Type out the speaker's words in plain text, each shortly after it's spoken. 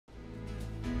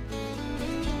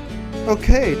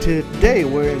Okay, today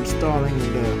we're installing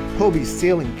the Hobie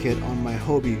Sailing Kit on my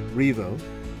Hobie Revo.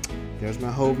 There's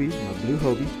my Hobie, my blue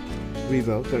Hobie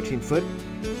Revo, 13 foot.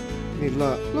 Need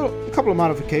a couple of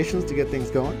modifications to get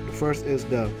things going. The first is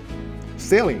the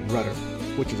sailing rudder,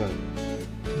 which is a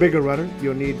bigger rudder.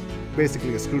 You'll need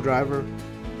basically a screwdriver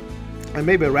and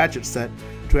maybe a ratchet set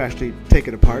to actually take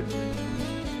it apart.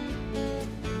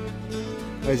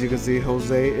 As you can see,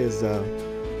 Jose is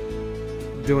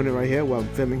doing it right here while I'm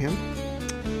filming him.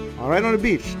 Alright, on the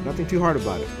beach, nothing too hard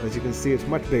about it. As you can see, it's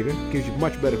much bigger, gives you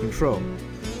much better control.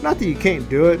 Not that you can't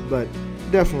do it, but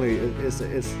definitely it's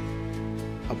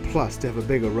a plus to have a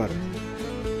bigger rudder.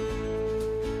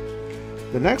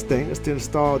 The next thing is to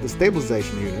install the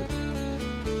stabilization unit.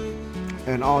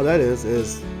 And all that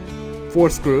is 4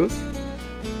 screws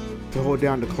to hold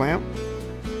down the clamp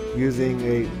using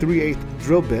a 3/8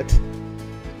 drill bit.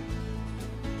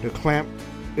 The clamp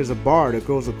is a bar that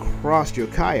goes across your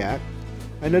kayak,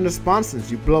 and then the sponsons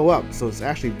you blow up, so it's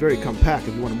actually very compact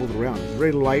if you want to move it around. It's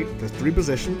very light. There's 3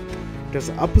 positions. There's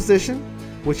an up position,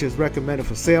 which is recommended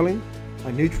for sailing,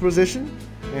 a neutral position,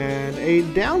 and a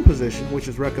down position, which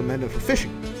is recommended for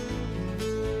fishing.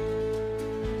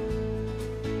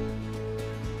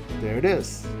 There it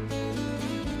is.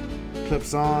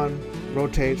 Clips on,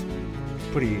 rotates,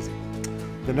 pretty easy.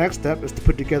 The next step is to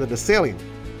put together the sailing,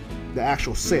 the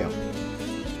actual sail.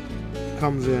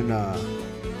 Comes in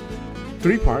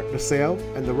 3-part, the sail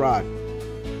and the rod.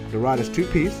 The rod is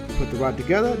 2-piece. You put the rod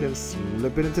together, then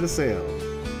slip it into the sail.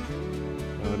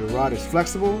 The rod is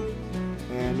flexible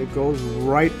and it goes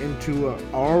right into an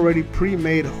already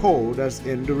pre-made hole that's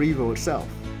in the Revo itself.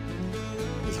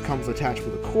 This comes attached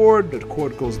with a cord. The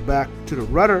cord goes back to the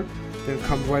rudder, then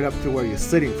comes right up to where you're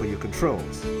sitting for your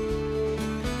controls.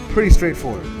 Pretty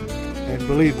straightforward. And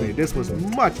believe me, this was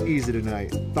much easier than I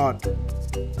thought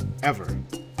ever.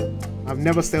 I've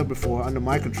never sailed before under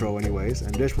my control anyways,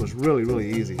 and this was really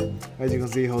easy. As you can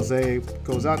see, Jose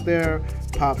goes out there,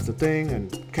 pops the thing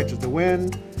and catches the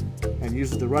wind and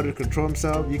uses the rudder to control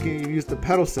himself. You can use the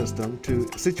pedal system to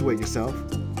situate yourself.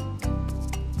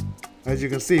 As you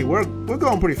can see, we're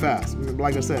going pretty fast.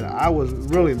 Like I said, I was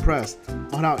really impressed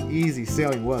on how easy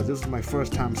sailing was. This was my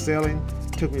first time sailing.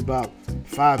 It took me about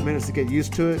 5 minutes to get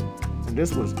used to it, and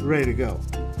this was ready to go.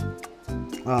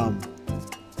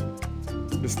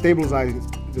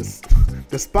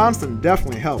 The sponson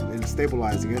definitely helped in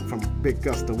stabilizing it from big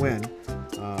gusts of wind.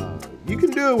 You can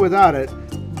do it without it,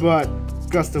 but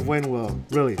gusts of wind will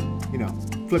really,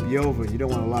 flip you over. You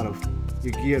don't want a lot of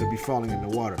your gear to be falling in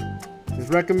the water. It's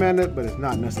recommended, but it's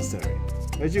not necessary.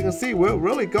 As you can see, we're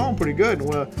really going pretty good.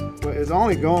 We're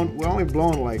only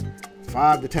blowing like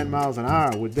 5 to 10 miles an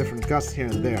hour with different gusts here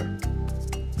and there.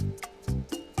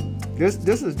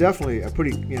 This is definitely a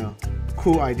pretty,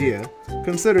 cool idea,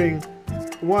 considering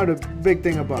one of the big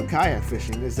thing about kayak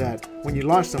fishing is that when you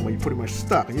launch somewhere, you're pretty much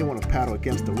stuck and you don't want to paddle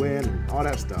against the wind and all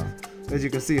that stuff. As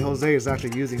you can see, Jose is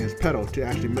actually using his pedal to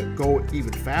actually go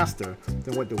even faster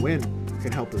than what the wind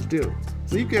can help us do.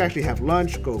 So you can actually have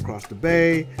lunch, go across the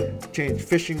bay, change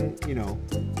fishing,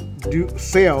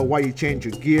 sail while you change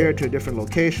your gear to a different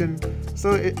location.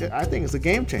 So I think it's a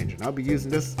game changer. I'll be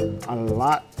using this a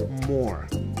lot more,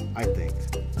 I think.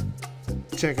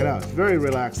 Check it out. It's very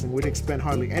relaxing. We didn't expend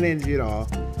hardly any energy at all.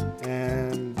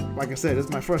 And like I said, this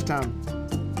is my first time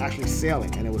actually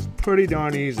sailing, and it was pretty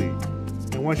darn easy.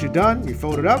 And once you're done, you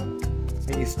fold it up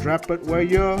and you strap it where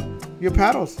your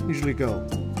paddles usually go,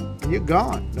 and you're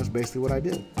gone. That's basically what I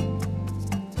did.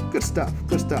 Good stuff.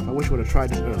 Good stuff. I wish I would have tried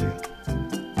this earlier.